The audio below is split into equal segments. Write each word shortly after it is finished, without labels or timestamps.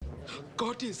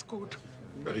God is good.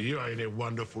 You are in a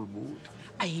wonderful mood.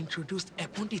 I introduced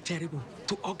Epon the Terrible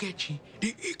to Ogechi,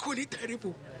 the equally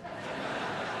terrible.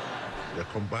 Their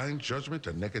combined judgment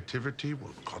and negativity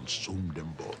will consume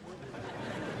them both.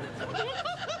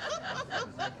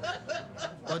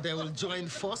 Or they will join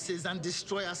forces and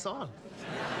destroy us all.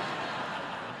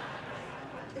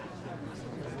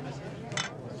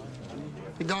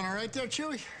 You doing all right there,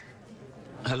 Chewy?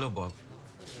 Hello, Bob.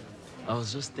 I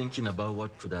was just thinking about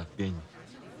what could have been.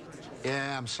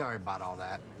 Yeah, I'm sorry about all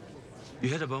that. You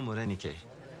heard about Morenike?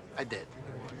 I did.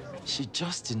 She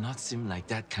just did not seem like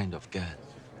that kind of girl.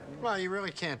 Well, you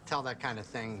really can't tell that kind of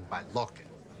thing by looking.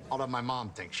 Although my mom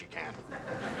thinks you can.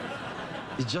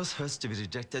 It just hurts to be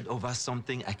rejected over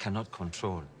something I cannot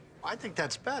control. I think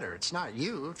that's better. It's not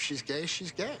you. If she's gay,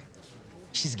 she's gay.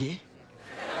 She's gay?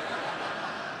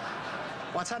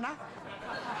 What's that now?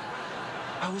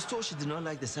 I was told she did not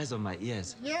like the size of my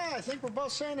ears. Yeah, I think we're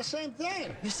both saying the same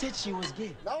thing. You said she was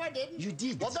gay. No, I didn't. You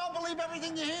did. Well, don't believe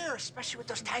everything you hear, especially with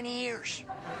those tiny ears.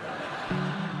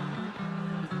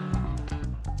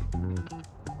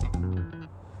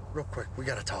 Real quick, we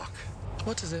gotta talk.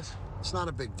 What is it? It's not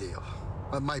a big deal.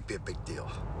 It might be a big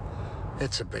deal.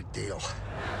 It's a big deal.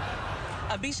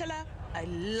 Abishola, I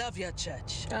love your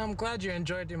church. I'm glad you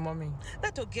enjoyed it, Mommy.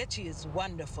 That Ogechi is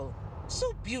wonderful.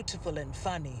 So beautiful and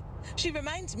funny. She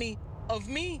reminds me of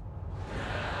me.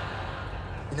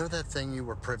 You know that thing you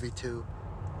were privy to,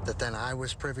 that then I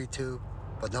was privy to,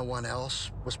 but no one else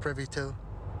was privy to?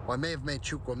 Well, I may have made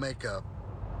Chukwuemeka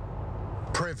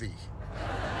privy.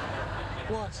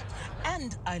 What?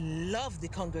 And I love the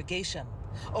congregation.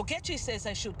 Ogechi says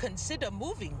I should consider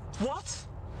moving. What?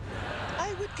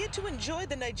 I would get to enjoy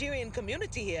the Nigerian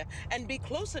community here and be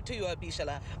closer to you,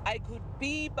 Abishola. I could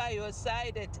be by your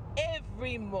side at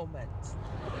every moment.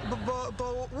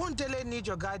 But won't Dele need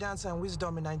your guidance and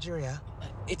wisdom in Nigeria?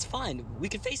 It's fine. We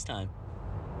can FaceTime.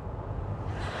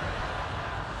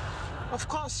 Of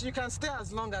course, you can stay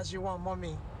as long as you want,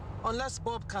 Mommy. Unless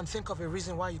Bob can think of a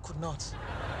reason why you could not.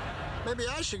 Maybe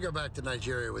I should go back to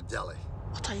Nigeria with Delhi.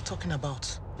 What are you talking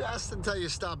about? Just until you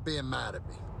stop being mad at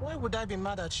me. Why would I be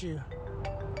mad at you?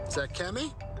 Is that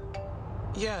Kemi?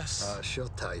 Yes. She'll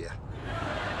tell you.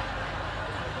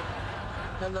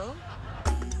 Hello?